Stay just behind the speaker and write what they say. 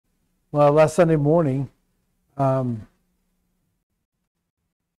Well, last Sunday morning, we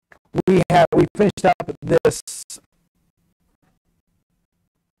finished up this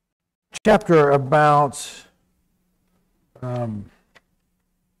chapter about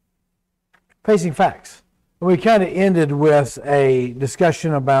facing facts. We kind of ended with a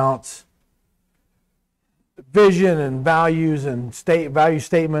discussion about vision and values and value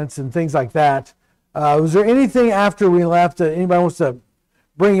statements and things like that. Was there anything after we left that anybody wants to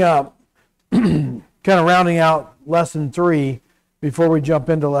bring up, kind of rounding out lesson 3 before we jump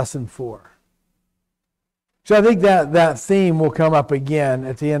into lesson 4? So I think that theme will come up again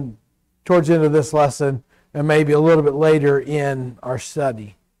at the end, towards the end of this lesson, and maybe a little bit later in our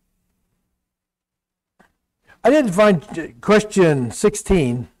study. I did find question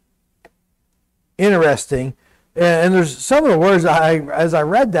 16 interesting, and there's some of the words as I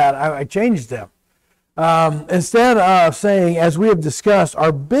read that, I changed them. Instead of saying, as we have discussed,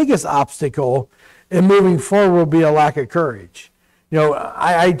 our biggest obstacle in moving forward will be a lack of courage. You know,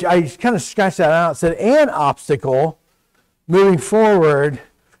 I kind of scratched that out and said, an obstacle moving forward,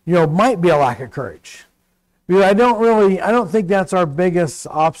 you know, might be a lack of courage. Because I don't think that's our biggest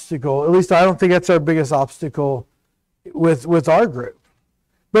obstacle. At least I don't think that's our biggest obstacle with our group.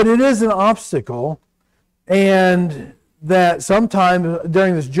 But it is an obstacle, and that sometime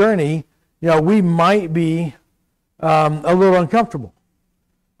during this journey, you know, we might be a little uncomfortable.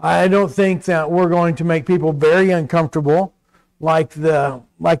 I don't think that we're going to make people very uncomfortable, like the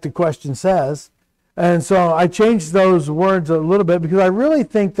question says. And so I changed those words a little bit because I really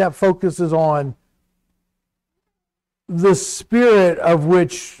think that focuses on the spirit of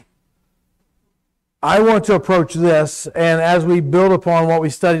which I want to approach this, and as we build upon what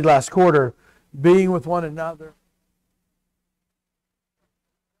we studied last quarter, being with one another.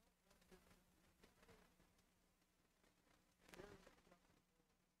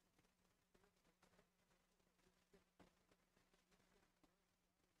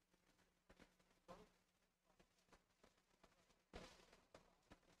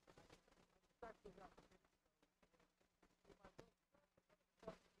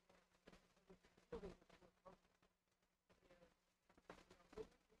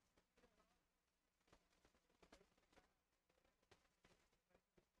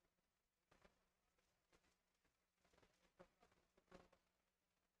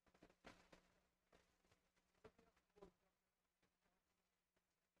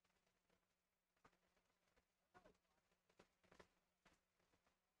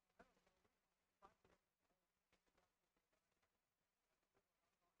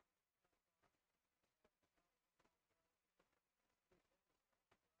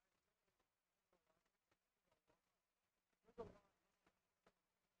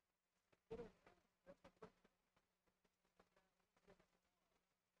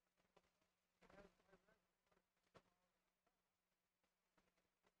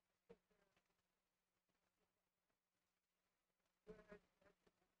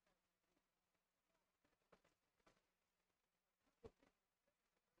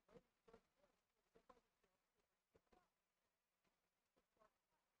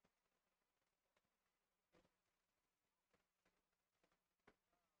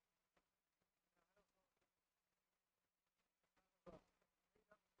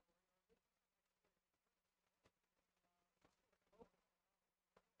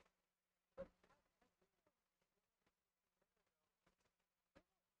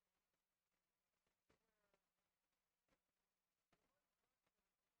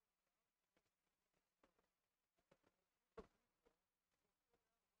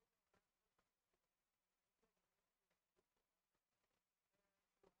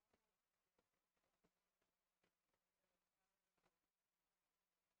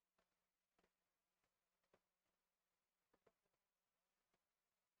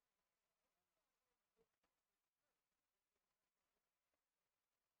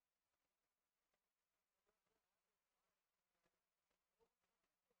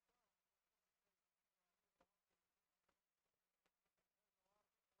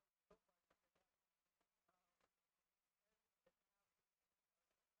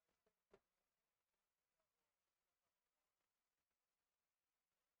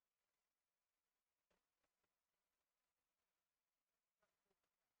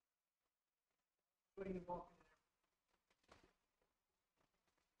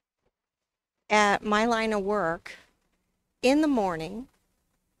 At my line of work, in the morning,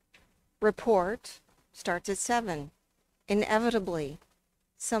 report starts at 7. Inevitably,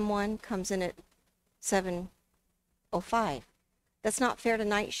 someone comes in at 7:05. That's not fair to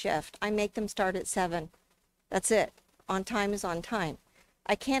night shift. I make them start at 7. That's it. On time is on time.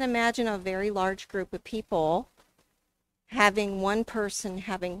 I can't imagine a very large group of people having one person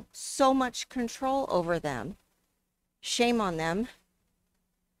having so much control over them. Shame on them.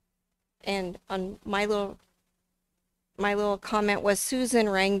 And on my little comment was, Susan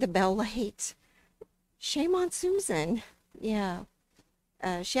rang the bell late. Shame on Susan. Yeah.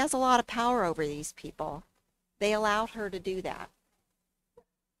 She has a lot of power over these people. They allowed her to do that.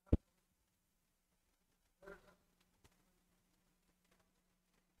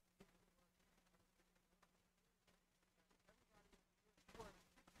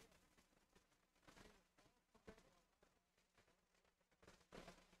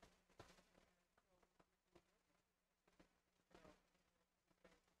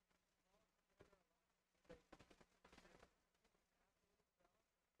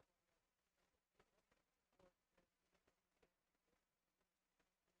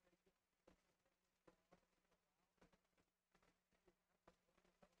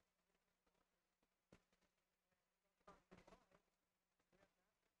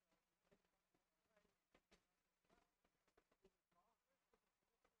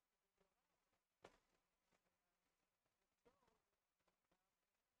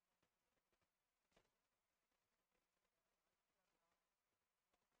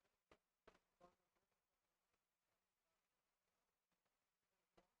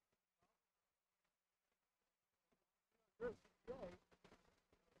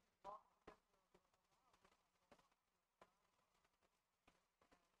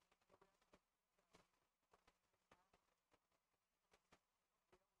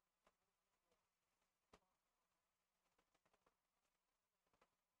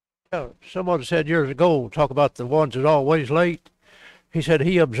 Yeah, someone said years ago, talk about the ones that always late. He said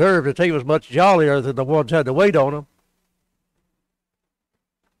he observed that they was much jollier than the ones that had to wait on him.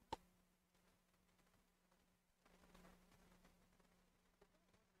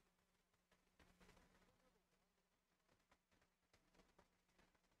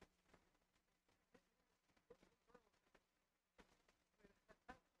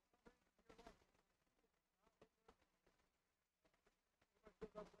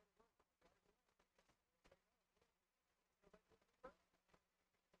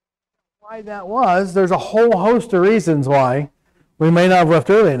 Why that was, there's a whole host of reasons why we may not have left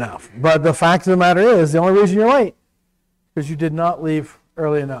early enough. But the fact of the matter is, the only reason you're late is because you did not leave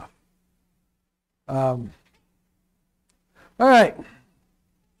early enough. All right.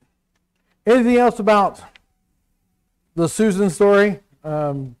 Anything else about the Susan story?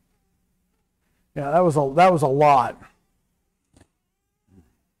 Yeah, that was a lot.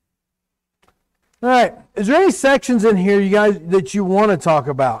 All right. Is there any sections in here, you guys, that you want to talk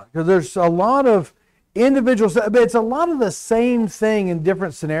about? Because there's a lot of individuals, but it's a lot of the same thing in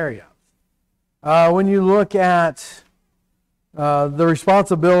different scenarios. When you look at the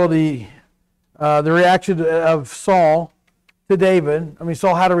responsibility, the reaction of Saul to David, I mean,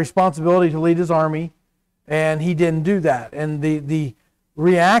 Saul had a responsibility to lead his army, and he didn't do that. And the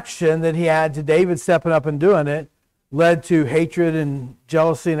reaction that he had to David stepping up and doing it led to hatred and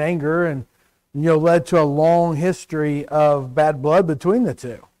jealousy and anger, and led to a long history of bad blood between the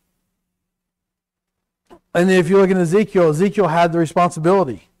two. And then if you look at Ezekiel had the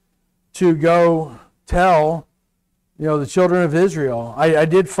responsibility to go tell, the children of Israel. I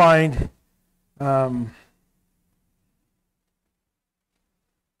did find, I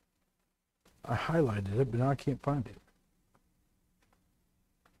highlighted it, but now I can't find it.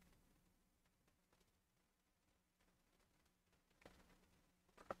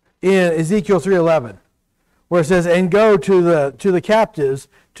 In Ezekiel 3:11, where it says, "And go to the captives,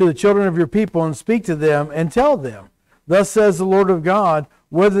 to the children of your people, and speak to them, and tell them, thus says the Lord of God,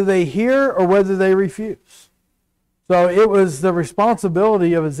 whether they hear or whether they refuse." So it was the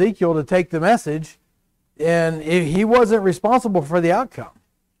responsibility of Ezekiel to take the message, and he wasn't responsible for the outcome.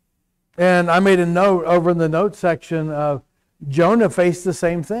 And I made a note over in the notes section of Jonah faced the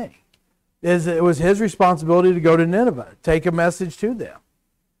same thing. It was his responsibility to go to Nineveh, take a message to them.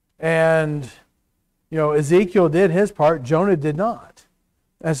 And, Ezekiel did his part, Jonah did not.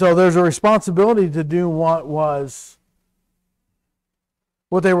 And so there's a responsibility to do what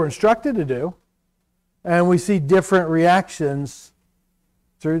they were instructed to do. And we see different reactions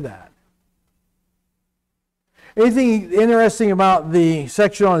through that. Anything interesting about the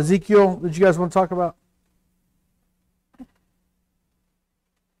section on Ezekiel that you guys want to talk about?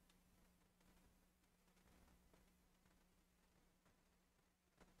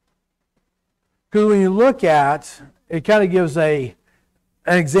 Because when you look at, it kind of gives an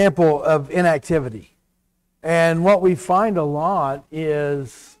example of inactivity. And what we find a lot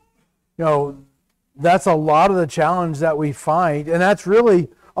is, that's a lot of the challenge that we find. And that's really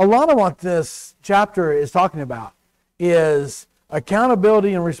a lot of what this chapter is talking about is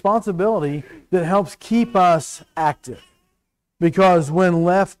accountability and responsibility that helps keep us active. Because when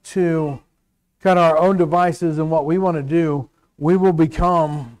left to kind of our own devices and what we want to do, we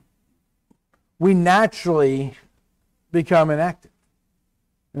naturally become inactive.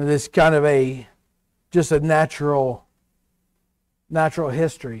 And this kind of a natural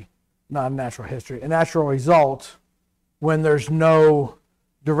history, not a natural history, a natural result when there's no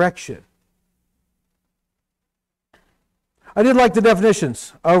direction. I did like the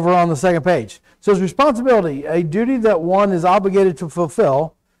definitions over on the second page. It says responsibility, a duty that one is obligated to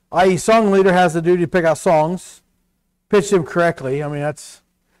fulfill, i.e. song leader has the duty to pick out songs, pitch them correctly. I mean, that's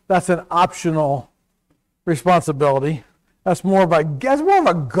an optional responsibility. That's more of a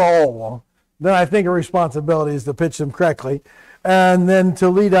goal than I think a responsibility is to pitch them correctly, and then to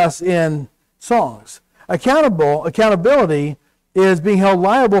lead us in songs. Accountability is being held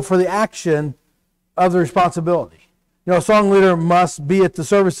liable for the action of the responsibility. You know, a song leader must be at the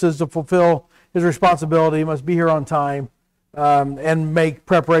services to fulfill his responsibility. He must be here on time and make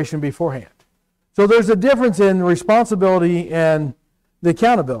preparation beforehand. So there's a difference in responsibility and the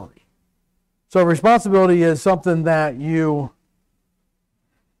accountability. So responsibility is something that you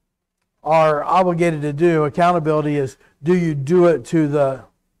are obligated to do. Accountability is, do you do it to the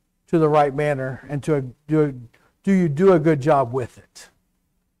right manner, and do you do a good job with it?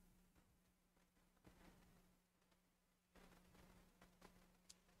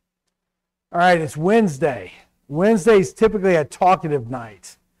 All right, it's Wednesday. Wednesday is typically a talkative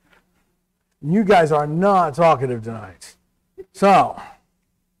night. You guys are not talkative tonight. So,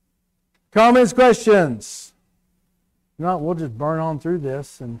 comments, questions? If not, we'll just burn on through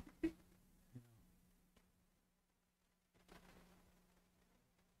this. And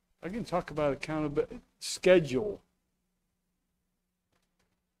I can talk about accountability schedule.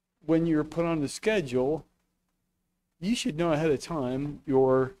 When you're put on the schedule, you should know ahead of time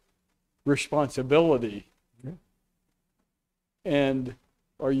your responsibility. Okay. And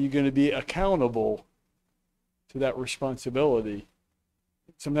are you going to be accountable to that responsibility?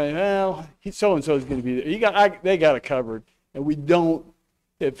 Sometimes, well, so-and-so is going to be there. They got it covered. And we don't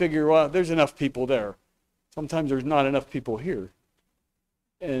figure, well, there's enough people there. Sometimes there's not enough people here.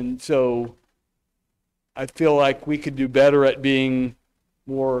 And so I feel like we could do better at being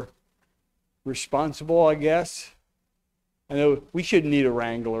more responsible, I guess. I know we shouldn't need a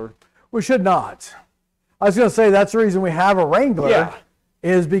wrangler. we should not. I was going to say that's the reason we have a Wrangler. Yeah.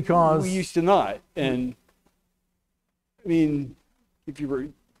 Is because We used to not. And I mean, if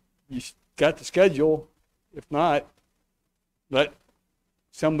you got the schedule, if not, let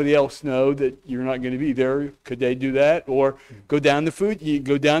somebody else know that you're not going to be there. Could they do that? Or go down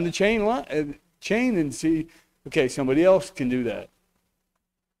the chain and see, okay, somebody else can do that.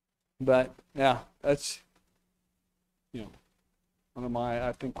 But yeah, that's,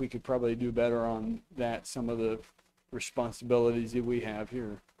 I think we could probably do better on that, some of the responsibilities that we have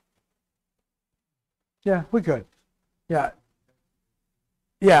here. yeah, we could. Yeah.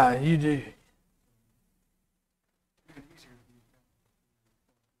 Yeah, you do.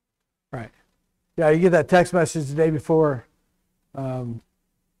 Right. Yeah, you get that text message the day before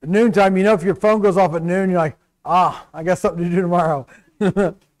noontime. If your phone goes off at noon, you're like, I got something to do tomorrow.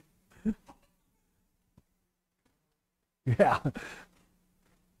 Yeah.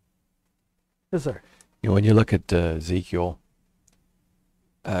 Yes, sir. When you look at Ezekiel,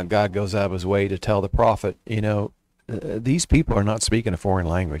 God goes out of his way to tell the prophet, these people are not speaking a foreign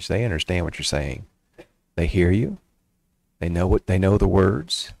language. They understand what you're saying. They hear you. They know the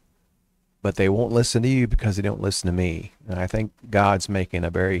words, but they won't listen to you because they don't listen to me. And I think God's making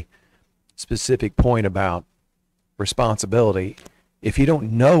a very specific point about responsibility. If you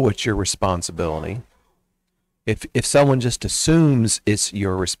don't know what's your responsibility, if someone just assumes it's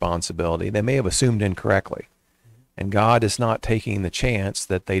your responsibility, they may have assumed incorrectly. And God is not taking the chance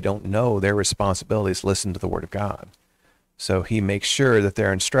that they don't know their responsibility is listen to the Word of God. So he makes sure that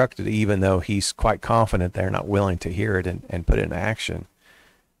they're instructed, even though he's quite confident they're not willing to hear it and put it in action.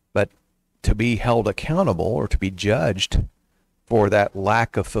 But to be held accountable or to be judged for that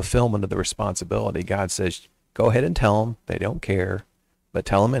lack of fulfillment of the responsibility, God says, go ahead and tell them. They don't care, but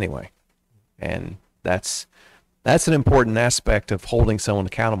tell them anyway. And that's an important aspect of holding someone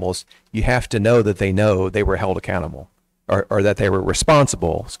accountable. Is you have to know that they were held accountable or that they were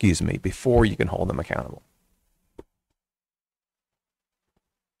responsible, before you can hold them accountable.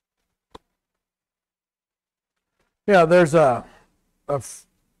 Yeah, there's a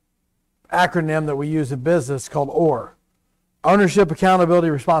acronym that we use in business called OAR. Ownership, accountability,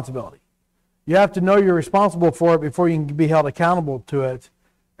 responsibility. You have to know you're responsible for it before you can be held accountable to it.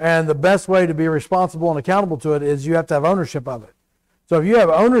 And the best way to be responsible and accountable to it is you have to have ownership of it. So if you have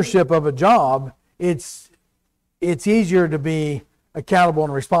ownership of a job, it's easier to be accountable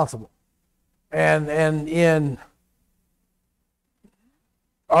and responsible. And in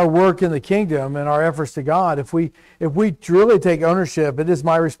our work in the kingdom and our efforts to God, if we truly take ownership, it is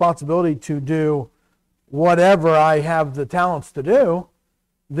my responsibility to do whatever I have the talents to do,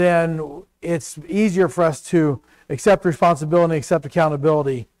 then it's easier for us to accept responsibility and accept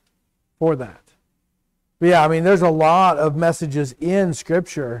accountability for that. But yeah, I mean, there's a lot of messages in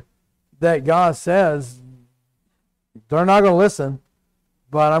Scripture that God says they're not going to listen,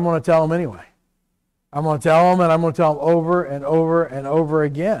 but I'm going to tell them anyway. I'm going to tell them, and I'm going to tell them over and over and over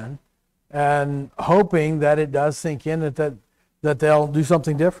again, and hoping that it does sink in that they'll do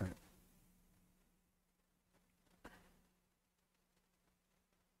something different.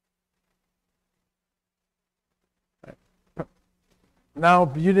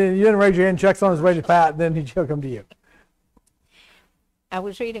 No, you didn't raise your hand. Checks on his way to Pat, and then he'll come to you. I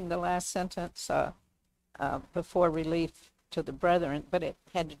was reading the last sentence before relief to the brethren, but it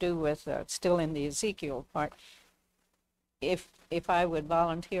had to do with still in the Ezekiel part. If I would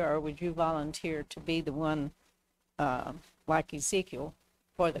volunteer, or would you volunteer to be the one like Ezekiel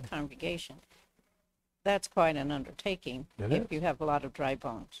for the congregation? That's quite an undertaking if you have a lot of dry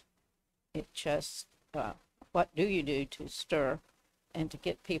bones. It just, what do you do to stir and to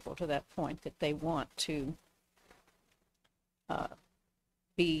get people to that point that they want to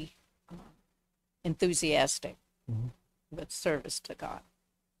be enthusiastic with service to God?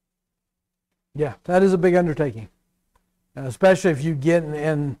 Yeah, that is a big undertaking, especially if you get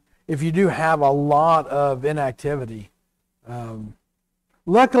in, if you do have a lot of inactivity.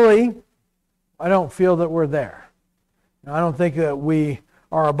 Luckily, I don't feel that we're there. I don't think that we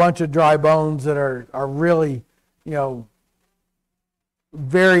are a bunch of dry bones that are really,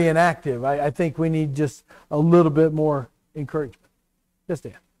 very inactive. I think we need just a little bit more encouragement. Yes,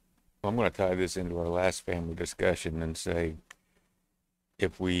 Dan. Well, I'm going to tie this into our last family discussion and say, is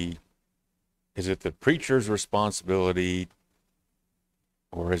it the preacher's responsibility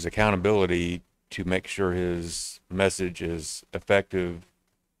or his accountability to make sure his message is effective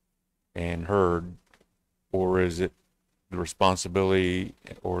and heard, or is it the responsibility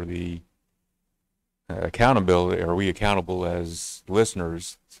or the accountability? Are we accountable as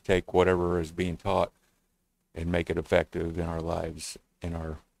listeners to take whatever is being taught and make it effective in our lives?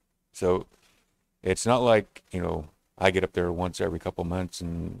 So it's not like, I get up there once every couple months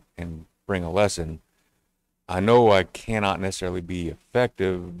and bring a lesson. I know I cannot necessarily be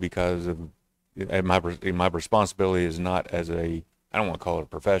effective because of my responsibility is not as I don't want to call it a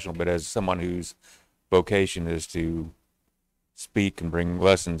professional, but as someone whose vocation is to speak and bring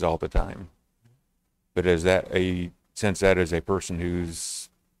lessons all the time. But since that is a person whose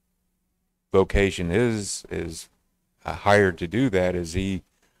vocation is hired to do that,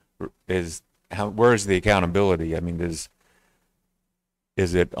 where's the accountability? I mean, is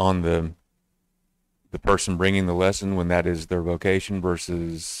it on the person bringing the lesson when that is their vocation,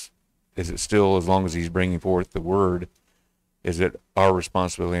 versus is it still, as long as he's bringing forth the word, is it our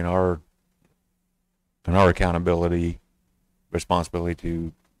responsibility and our responsibility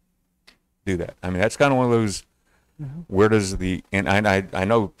to do that? I mean, that's kind of one of those, where does and I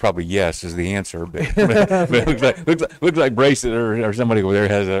know probably yes is the answer, but it looks like Brace or somebody over there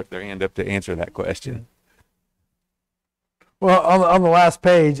has their hand up to answer that question. Well, on the last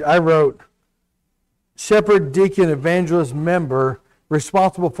page, I wrote shepherd, deacon, evangelist, member,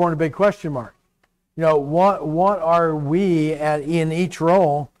 responsible for, and a big question mark. What are we in each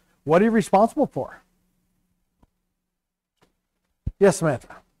role? What are you responsible for? Yes,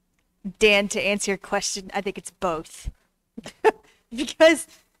 Samantha. Dan, to answer your question, I think it's both. because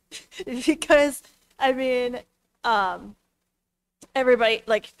I mean, everybody,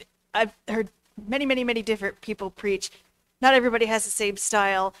 like, I've heard many different people preach. Not everybody has the same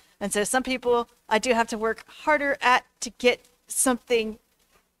style. And so some people I do have to work harder at to get something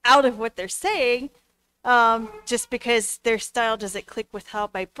out of what they're saying, just because their style doesn't click with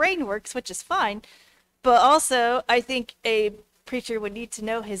how my brain works, which is fine. But also, I think a preacher would need to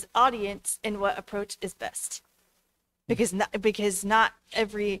know his audience and what approach is best, because not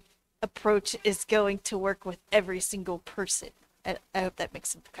every approach is going to work with every single person. I hope that makes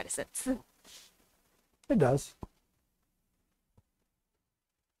some kind of sense. It does.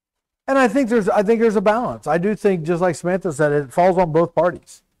 And I think there's a balance. I do think, just like Samantha said, it falls on both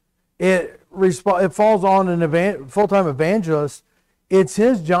parties. It falls on an full-time evangelist. It's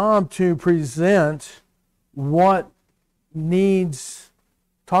his job to present what needs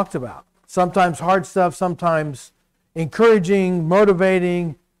talked about. Sometimes hard stuff, sometimes encouraging,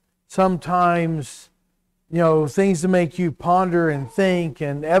 motivating, sometimes, things to make you ponder and think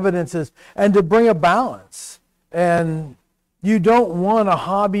and evidences and to bring a balance. And you don't want a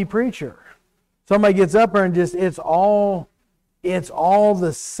hobby preacher. Somebody gets up there and just, it's all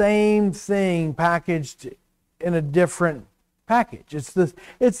the same thing packaged in a different package.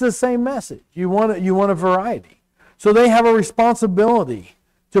 It's the same message. You want a variety. So they have a responsibility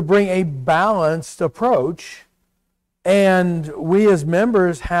to bring a balanced approach, and we as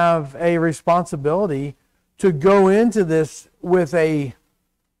members have a responsibility to go into this with a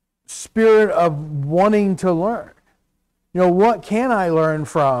spirit of wanting to learn. What can I learn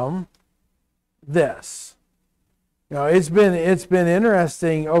from this? It's been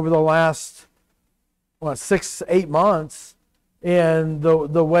interesting over the last 6-8 months, and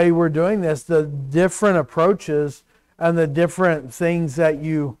the way we're doing this, the different approaches and the different things that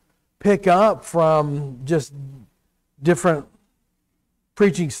you pick up from just different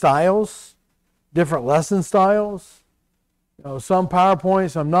preaching styles, different lesson styles. Some PowerPoint,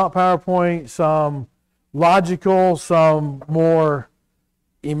 some not PowerPoint, some logical, some more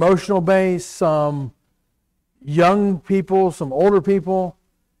emotional based, some young people, some older people.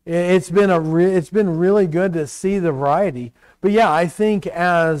 It's been really good to see the variety. But yeah, I think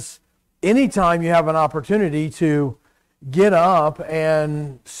as anytime you have an opportunity to get up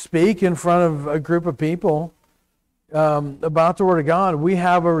and speak in front of a group of people about the Word of God, we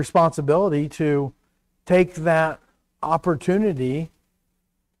have a responsibility to take that opportunity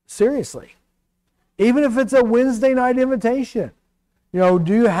seriously. Even if it's a Wednesday night invitation, do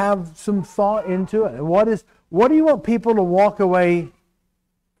you have some thought into it? And what do you want people to walk away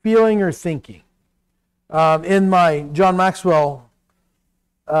feeling or thinking? In my John Maxwell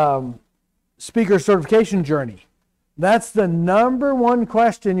speaker certification journey, that's the number one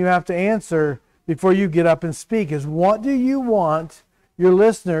question you have to answer before you get up and speak is, what do you want your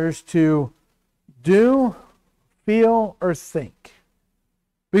listeners to do, feel, or think?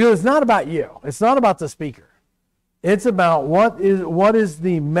 Because it's not about you. It's not about the speaker. It's about what is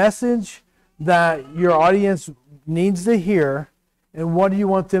the message that your audience needs to hear, and what do you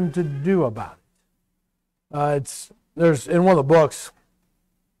want them to do about it? There's in one of the books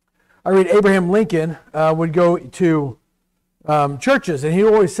I read, Abraham Lincoln would go to churches, and he'd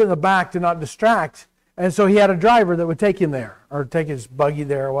always sit in the back to not distract. And so he had a driver that would take him there, or take his buggy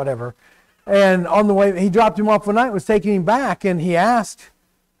there, or whatever. And on the way, he dropped him off one night, was taking him back, and he asked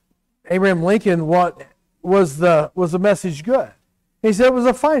Abraham Lincoln, "What was the message good?" He said it was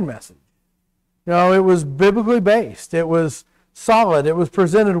a fine message. It was biblically based. It was solid. It was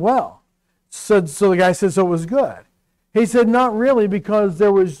presented well. So the guy said, so it was good. He said, not really, because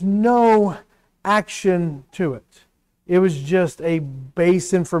there was no action to it. It was just a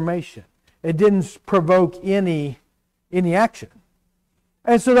base information. It didn't provoke any action.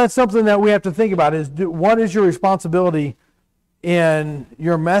 And so that's something that we have to think about is, what is your responsibility in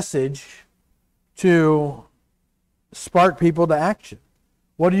your message to spark people to action?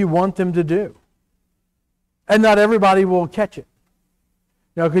 What do you want them to do? And not everybody will catch it.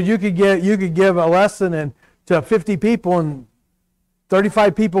 Because you could give a lesson to 50 people, and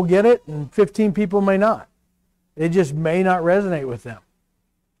 35 people get it, and 15 people may not. It just may not resonate with them.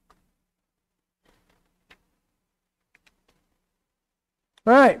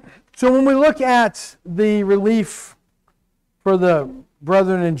 All right. So when we look at the relief for the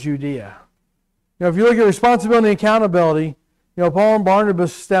brethren in Judea, if you look at responsibility and accountability, Paul and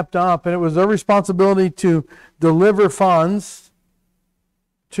Barnabas stepped up, and it was their responsibility to deliver funds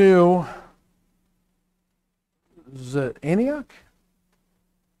to, is it Antioch?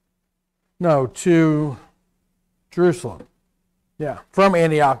 No, to Jerusalem. Yeah, from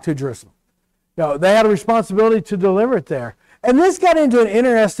Antioch to Jerusalem. They had a responsibility to deliver it there. And this got into an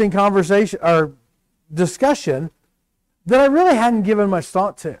interesting conversation or discussion that I really hadn't given much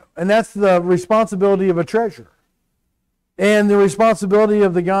thought to. And that's the responsibility of a treasurer. And the responsibility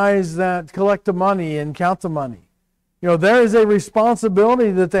of the guys that collect the money and count the money. There is a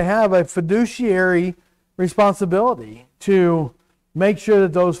responsibility that they have, a fiduciary responsibility to make sure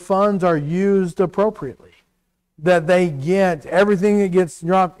that those funds are used appropriately. That they get everything that gets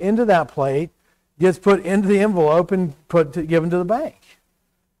dropped into that plate gets put into the envelope and given to the bank.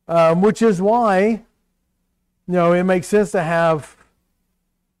 Which is why, it makes sense to have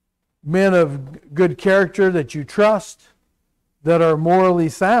men of good character that you trust, that are morally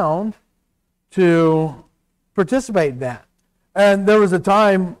sound, to participate in that. And there was one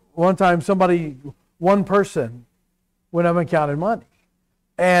time one person went up and counted money.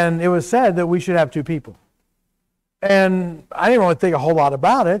 And it was said that we should have 2 people. And I didn't really think a whole lot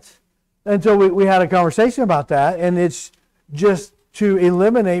about it, And so we had a conversation about that, and it's just to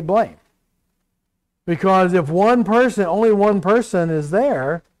eliminate blame. Because if only one person is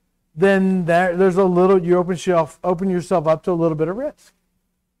there, then there's a little, you open yourself up to a little bit of risk.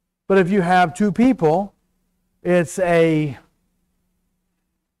 But if you have two people, there's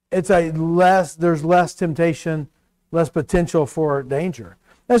less temptation, less potential for danger.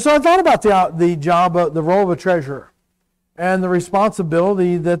 And so I thought about the role of a treasurer and the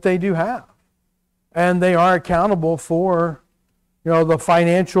responsibility that they do have. And they are accountable for, the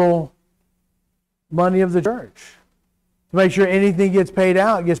financial money of the church. To make sure anything gets paid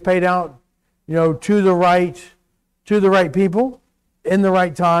out, to the right people in the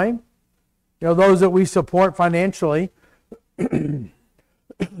right time. Those that we support financially, do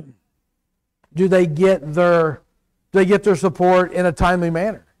they get their support in a timely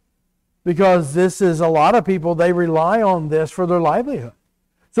manner? Because this is a lot of people, they rely on this for their livelihood.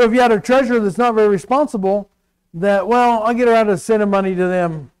 So if you had a treasurer that's not very responsible, I'll get around to sending money to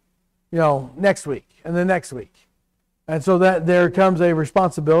them, next week and the next week. And so that there comes a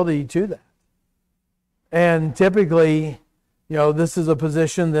responsibility to that. And typically, this is a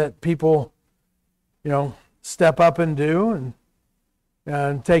position that people, step up and do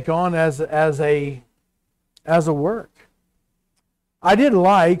and take on as a work. I did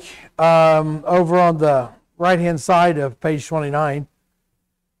like over on the right-hand side of page 29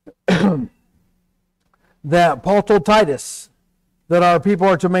 that Paul told Titus that our people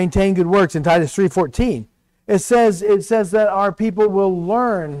are to maintain good works in Titus 3:14. It says that our people will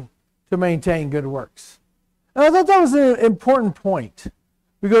learn to maintain good works. And I thought that was an important point,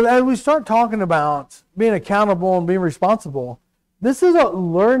 because as we start talking about being accountable and being responsible, this is a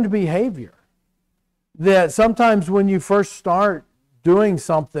learned behavior that sometimes when you first start doing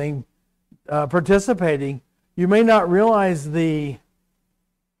something, participating, you may not realize the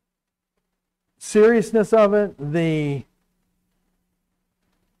seriousness of it, the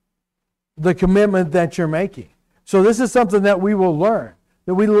commitment that you're making. So this is something that we will learn,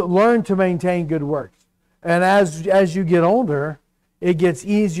 that we learn to maintain good works. And as you get older, it gets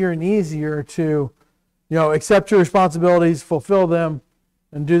easier and easier to, accept your responsibilities, fulfill them,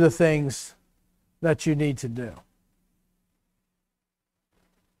 and do the things that you need to do.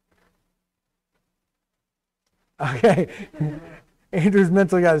 Okay. Andrew's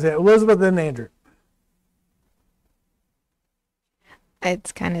mentally got his head. Elizabeth, then Andrew.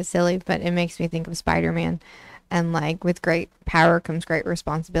 It's kind of silly, but it makes me think of Spider-Man. And with great power comes great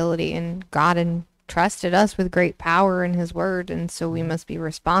responsibility. And God entrusted us with great power in his word. And so we must be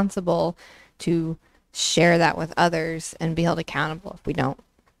responsible to share that with others and be held accountable if we don't.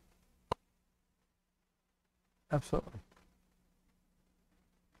 Absolutely.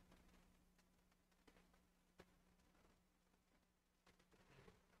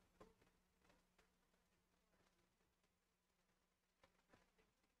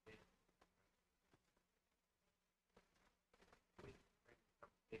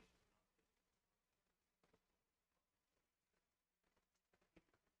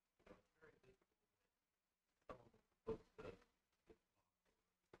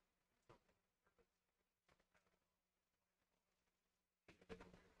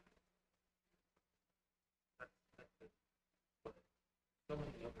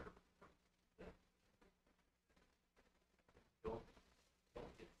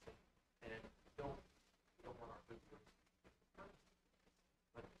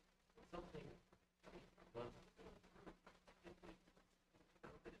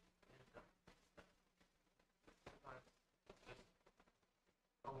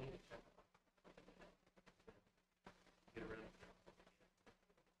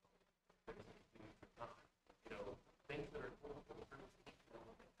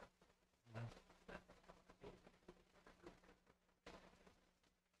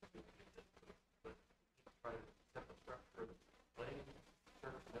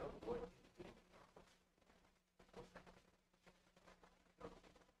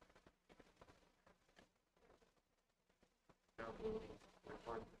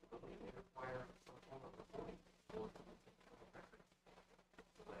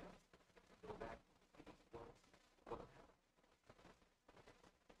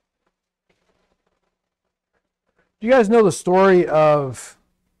 Do you guys know the story of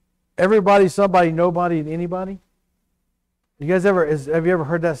everybody, somebody, nobody, and anybody? You guys have you ever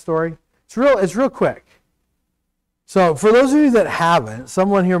heard that story? It's real quick. So for those of you that haven't,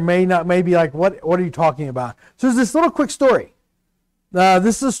 someone here may be like, what are you talking about? So there's this little quick story.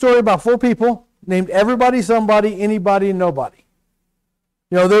 This is a story about 4 people named everybody, somebody, anybody, and nobody.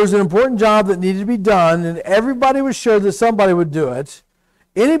 There was an important job that needed to be done, and everybody was sure that somebody would do it.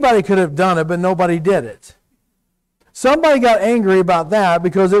 Anybody could have done it, but nobody did it. Somebody got angry about that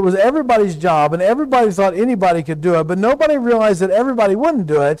because it was everybody's job and everybody thought anybody could do it, but nobody realized that everybody wouldn't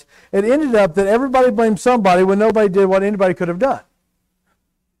do it. It ended up that everybody blamed somebody when nobody did what anybody could have done.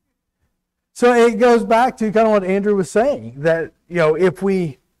 So it goes back to kind of what Andrew was saying, that, if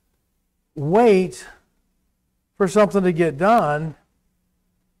we wait for something to get done,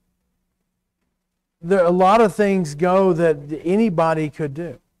 there a lot of things go that anybody could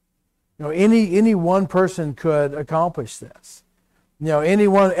do. Any one person could accomplish this. Every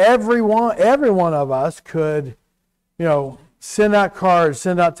one of us could, send out cards,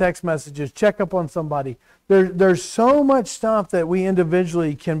 send out text messages, check up on somebody. There's so much stuff that we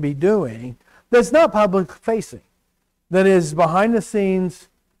individually can be doing that's not public facing, that is behind the scenes,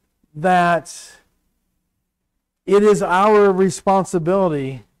 that it is our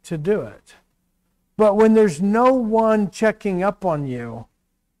responsibility to do it. But when there's no one checking up on you,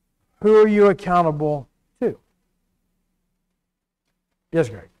 who are you accountable to? Yes,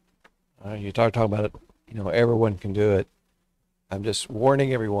 Greg. You talk about it, everyone can do it. I'm just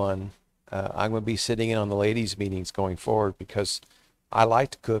warning everyone, I'm going to be sitting in on the ladies' meetings going forward because I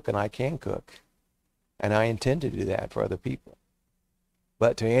like to cook and I can cook. And I intend to do that for other people.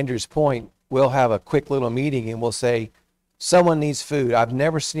 But to Andrew's point, we'll have a quick little meeting and we'll say, someone needs food. I've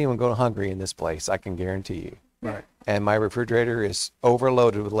never seen anyone go hungry in this place, I can guarantee you. Right. And my refrigerator is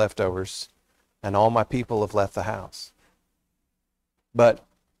overloaded with leftovers, and all my people have left the house. But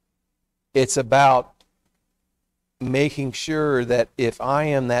it's about making sure that if I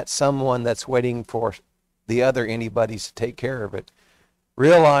am that someone that's waiting for the other anybody's to take care of it,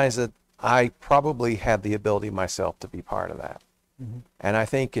 realize that I probably have the ability myself to be part of that. Mm-hmm. And I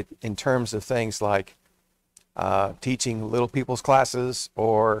think in terms of things like teaching little people's classes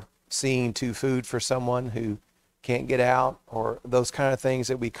or seeing to food for someone who can't get out, or those kind of things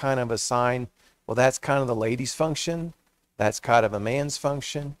that we kind of assign, well, that's kind of the ladies' function. That's kind of a man's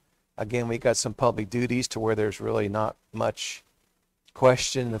function. Again, we got some public duties to where there's really not much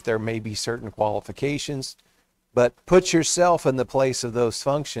question that there may be certain qualifications, but put yourself in the place of those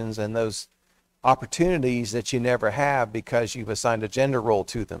functions and those opportunities that you never have because you've assigned a gender role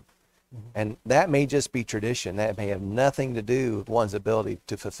to them. Mm-hmm. And that may just be tradition. That may have nothing to do with one's ability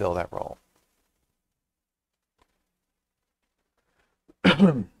to fulfill that role.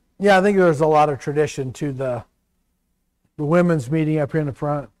 Yeah, I think there's a lot of tradition to the women's meeting up here in the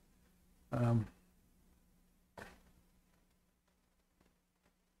front. All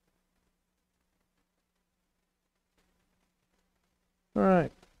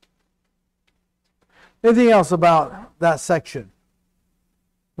right. Anything else about that section?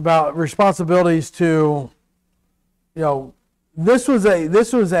 About responsibilities to, this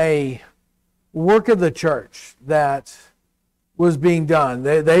was a work of the church that was being done.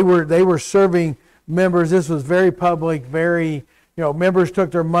 They were serving members. This was very public, very, members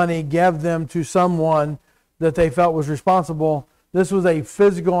took their money, gave them to someone that they felt was responsible. This was a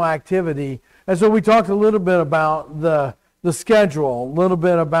physical activity. And so we talked a little bit about the schedule, a little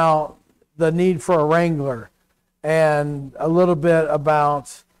bit about the need for a wrangler, and a little bit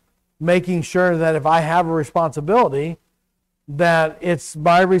about making sure that if I have a responsibility, that it's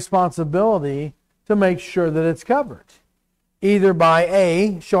my responsibility to make sure that it's covered. Either by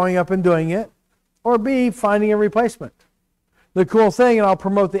A, showing up and doing it, or B, finding a replacement. The cool thing, and I'll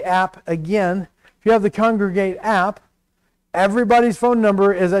promote the app again, if you have the Congregate app, everybody's phone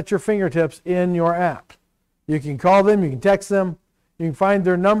number is at your fingertips in your app. You can call them, you can text them, you can find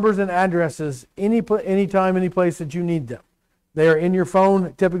their numbers and addresses anytime, any place that you need them. They are in your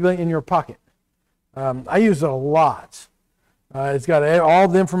phone, typically in your pocket. I use it a lot. It's got all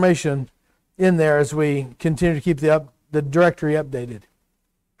the information in there as we continue to keep the directory updated.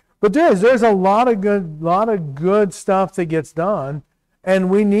 But there's a lot of good stuff that gets done, and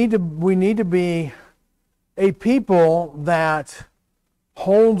we need to be a people that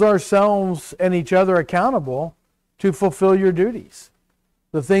holds ourselves and each other accountable to fulfill your duties.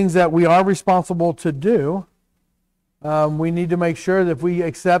 The things that we are responsible to do, we need to make sure that if we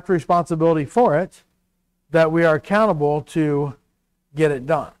accept responsibility for it, that we are accountable to get it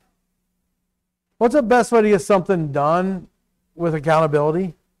done. What's the best way to get something done with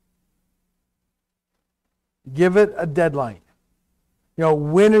accountability? Give it a deadline.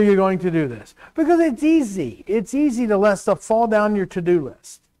 When are you going to do this? Because it's easy. It's easy to let stuff fall down your to-do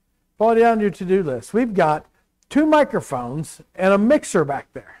list. We've got 2 microphones and a mixer back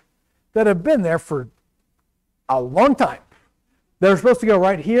there that have been there for a long time. They're supposed to go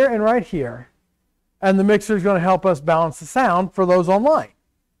right here and right here, and the mixer is going to help us balance the sound for those online.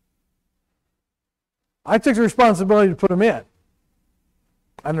 I took the responsibility to put them in.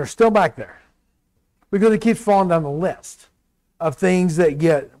 And they're still back there because it keeps falling down the list of things that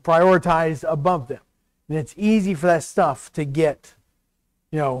get prioritized above them. And it's easy for that stuff to get,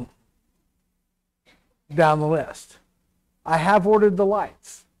 down the list. I have ordered the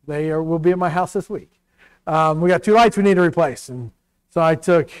lights. Will be at my house this week. We got 2 lights we need to replace. And so I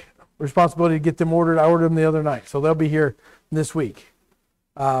took responsibility to get them ordered. I ordered them the other night. So they'll be here this week.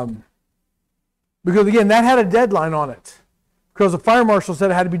 Because again, that had a deadline on it. Because the fire marshal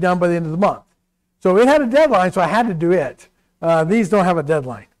said it had to be done by the end of the month. So it had a deadline, so I had to do it. These don't have a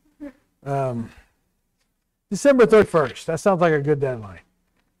deadline. December 31st. That sounds like a good deadline.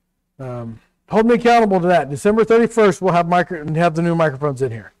 Hold me accountable to that. December 31st, we'll have the new microphones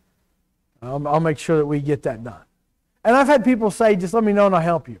in here. I'll make sure that we get that done. And I've had people say, just let me know and I'll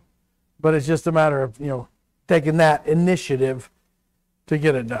help you. But it's just a matter of, taking that initiative to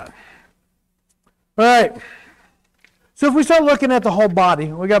get it done. All right. So if we start looking at the whole body,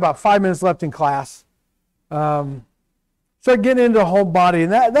 we got about 5 minutes left in class. Start getting into the whole body,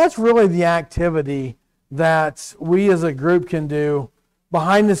 and that's really the activity that we as a group can do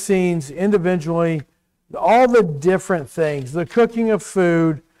behind the scenes, individually, all the different things, the cooking of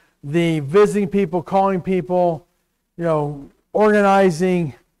food, the visiting people, calling people,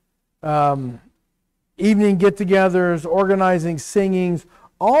 organizing evening get-togethers, organizing singings,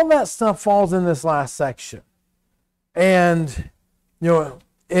 all that stuff falls in this last section. And,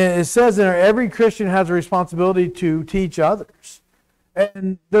 it says in there, every Christian has a responsibility to teach others.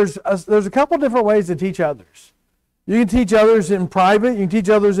 And there's a couple different ways to teach others. You can teach others in private, you can teach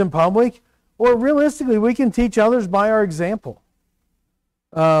others in public, or realistically, we can teach others by our example.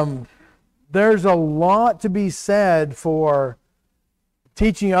 There's a lot to be said for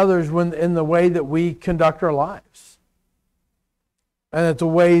teaching others in the way that we conduct our lives. And it's a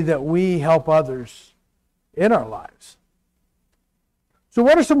way that we help others in our lives. So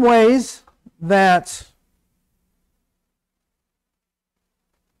what are some ways that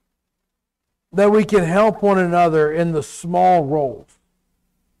we can help one another in the small roles?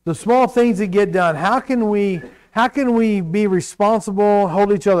 The small things that get done. How can we be responsible,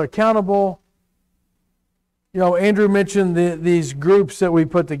 hold each other accountable? Andrew mentioned these groups that we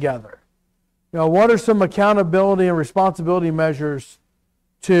put together. What are some accountability and responsibility measures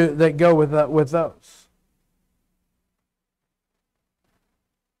that go with those?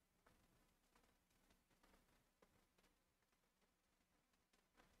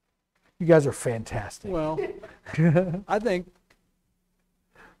 You guys are fantastic. Well, I think,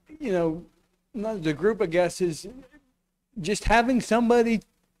 the group, I guess, is just having somebody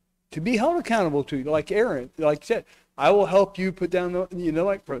to be held accountable to, like Aaron, like you said, I will help you put down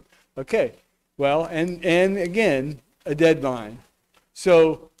the, okay. Well, and again, a deadline.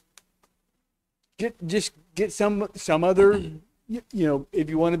 So get some other, if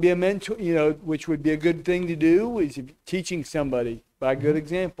you want to be a mentor, which would be a good thing to do, is teaching somebody by good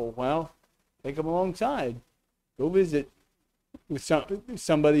example. Well, take them alongside. Go visit with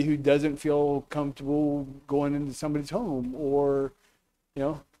somebody who doesn't feel comfortable going into somebody's home, or,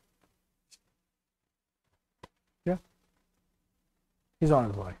 Yeah. He's on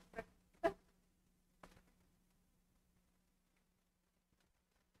his way.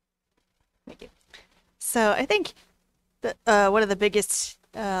 Thank you. So I think that one of the biggest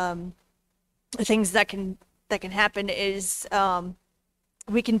things that can happen is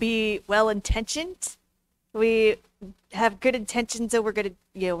we can be well-intentioned. We have good intentions that we're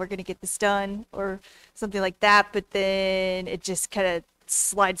gonna get this done or something like that, but then it just kind of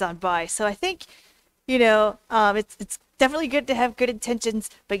slides on by. So I think it's definitely good to have good intentions,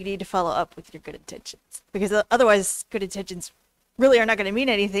 but you need to follow up with your good intentions, because otherwise good intentions really are not going to mean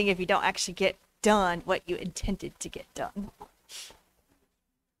anything if you don't actually get done what you intended to get done.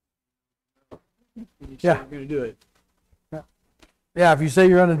 Yeah. You're going to do it. Yeah, if you say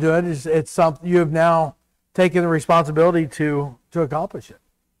you're going to do it, it's something you have now taken the responsibility to accomplish it.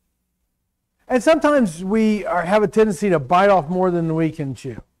 And sometimes we have a tendency to bite off more than we can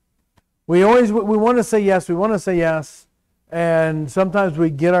chew. We want to say yes, and sometimes we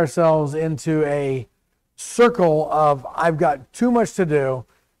get ourselves into a circle of I've got too much to do,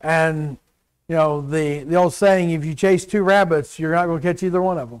 and the old saying, if you chase 2 rabbits, you're not going to catch either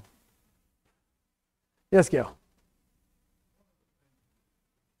one of them. Yes, Gail.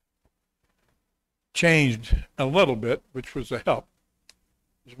 Changed a little bit, which was a help,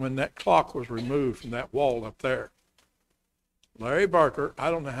 is when that clock was removed from that wall up there. Larry Barker, I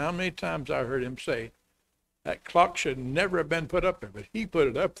don't know how many times I heard him say, that clock should never have been put up there, but he put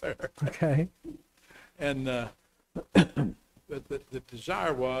it up there. Okay. And the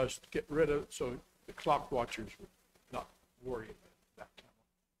desire was to get rid of it so the clock watchers would not worry about that time.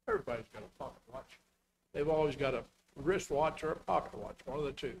 Everybody's got a pocket watch. They've always got a wristwatch or a pocket watch, one of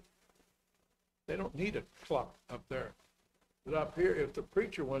the two. They don't need a clock up there. But up here, if the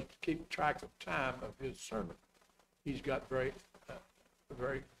preacher wants to keep track of time of his sermon, he's got a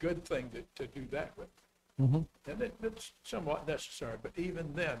very good thing to do that with. And it's somewhat necessary. But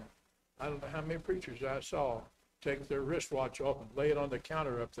even then, I don't know how many preachers I saw take their wristwatch off and lay it on the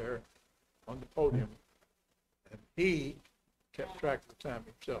counter up there on the podium. And he kept track of the time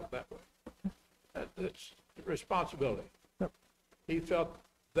himself that way. That's the responsibility. He felt,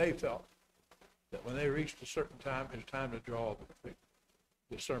 they felt, that when they reached a certain time, it was time to draw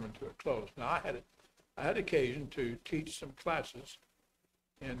the sermon to a close. Now, I had occasion to teach some classes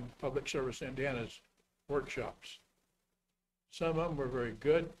in Public Service Indiana's workshops. Some of them were very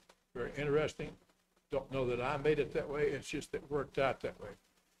good, very interesting. Don't know that I made it that way. It's just that it worked out that way.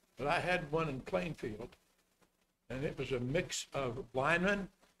 But I had one in Plainfield, and it was a mix of linemen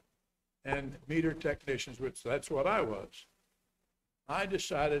and meter technicians, which that's what I was. I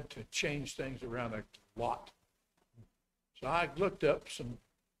decided to change things around a lot. So I looked up some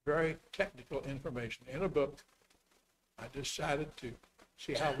very technical information in a book. I decided to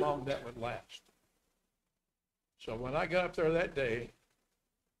see how long that would last. So when I got up there that day,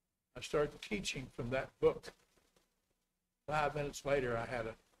 I started teaching from that book. 5 minutes later, I had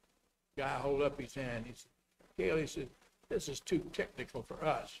a guy hold up his hand. He said, Gail, he said, this is too technical for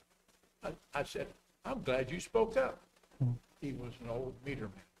us. I said, I'm glad you spoke up. He was an old meter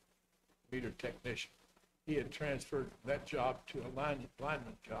technician. He had transferred that job to a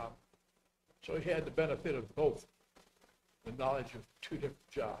lineman job. So he had the benefit of both, the knowledge of two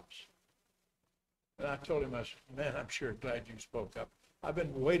different jobs. And I told him, I said, man, I'm sure glad you spoke up. I've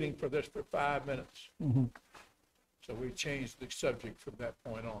been waiting for this for 5 minutes. So we changed the subject from that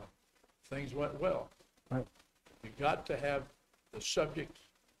point on. Things went well. Right. You got to have the subject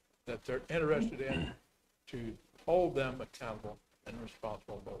that they're interested in to hold them accountable and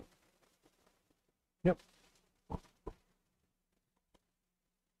responsible both. Yep.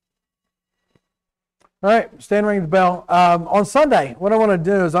 All right, Stan rings the bell. On Sunday, what I want to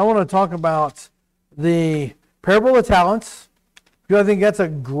do is I want to talk about the parable of talents, because I think that's a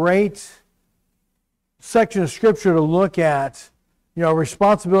great section of scripture to look at,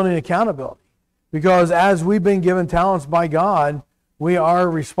 responsibility and accountability. Because as we've been given talents by God, we are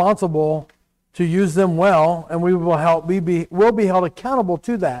responsible to use them well, and we will be held accountable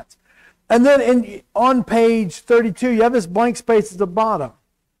to that. And then on page 32, you have this blank space at the bottom.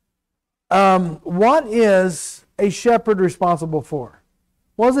 What is a shepherd responsible for?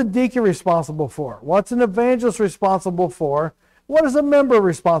 What is a deacon responsible for? What's an evangelist responsible for? What is a member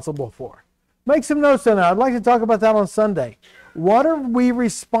responsible for? Make some notes on that. I'd like to talk about that on Sunday. What are we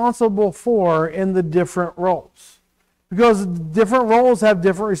responsible for in the different roles? Because different roles have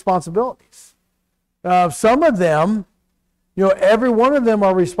different responsibilities. Some of them, every one of them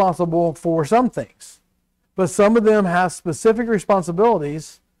are responsible for some things. But some of them have specific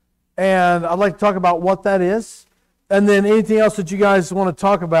responsibilities. And I'd like to talk about what that is. And then anything else that you guys want to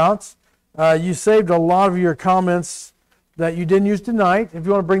talk about. You saved a lot of your comments that you didn't use tonight. If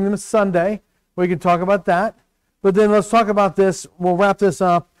you want to bring them to Sunday, we can talk about that. But then let's talk about this. We'll wrap this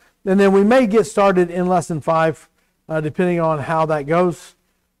up. And then we may get started in lesson 5, depending on how that goes.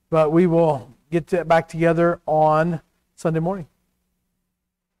 But we will get back together on Sunday morning.